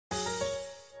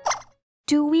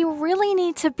Do we really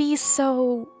need to be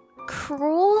so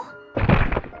cruel?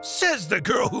 Says the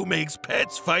girl who makes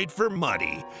pets fight for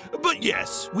money. But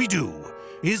yes, we do.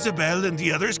 Isabelle and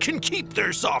the others can keep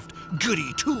their soft,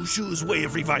 goody two-shoes way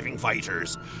of reviving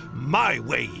fighters. My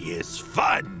way is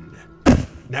fun.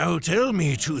 Now tell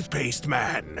me, Toothpaste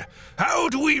Man, how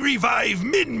do we revive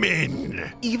Min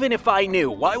Min? Even if I knew,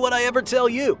 why would I ever tell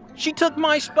you? She took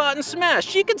my spot and smashed.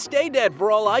 She could stay dead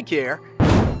for all I care.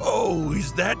 Oh,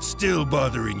 is that still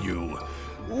bothering you?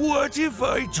 What if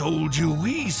I told you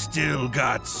we still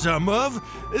got some of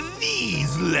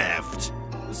these left?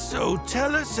 So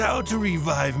tell us how to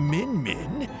revive Min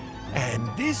Min, and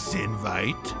this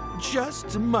invite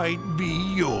just might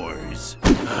be yours.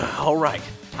 All right.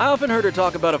 I often heard her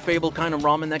talk about a fabled kind of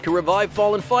ramen that could revive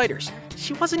fallen fighters.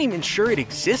 She wasn't even sure it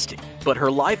existed, but her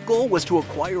life goal was to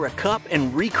acquire a cup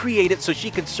and recreate it so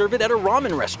she could serve it at a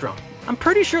ramen restaurant. I'm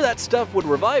pretty sure that stuff would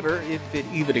revive her, if it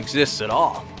even exists at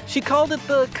all. She called it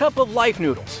the Cup of Life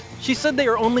Noodles. She said they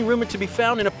are only rumored to be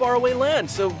found in a faraway land,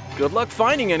 so good luck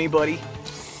finding anybody.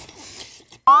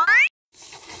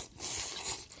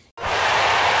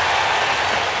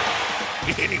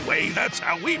 Anyway, that's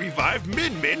how we revived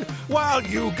Min Min while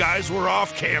you guys were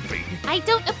off camping. I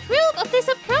don't approve of this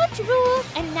approach,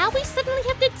 Rool. And now we suddenly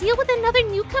have to deal with another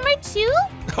newcomer too?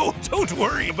 Oh, don't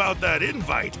worry about that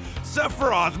invite.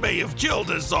 Sephiroth may have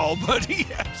killed us all, but he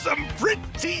had some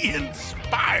pretty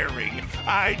inspiring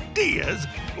ideas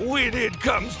when it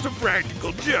comes to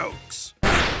practical jokes.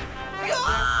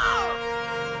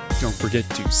 Don't forget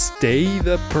to stay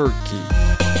the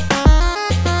perky.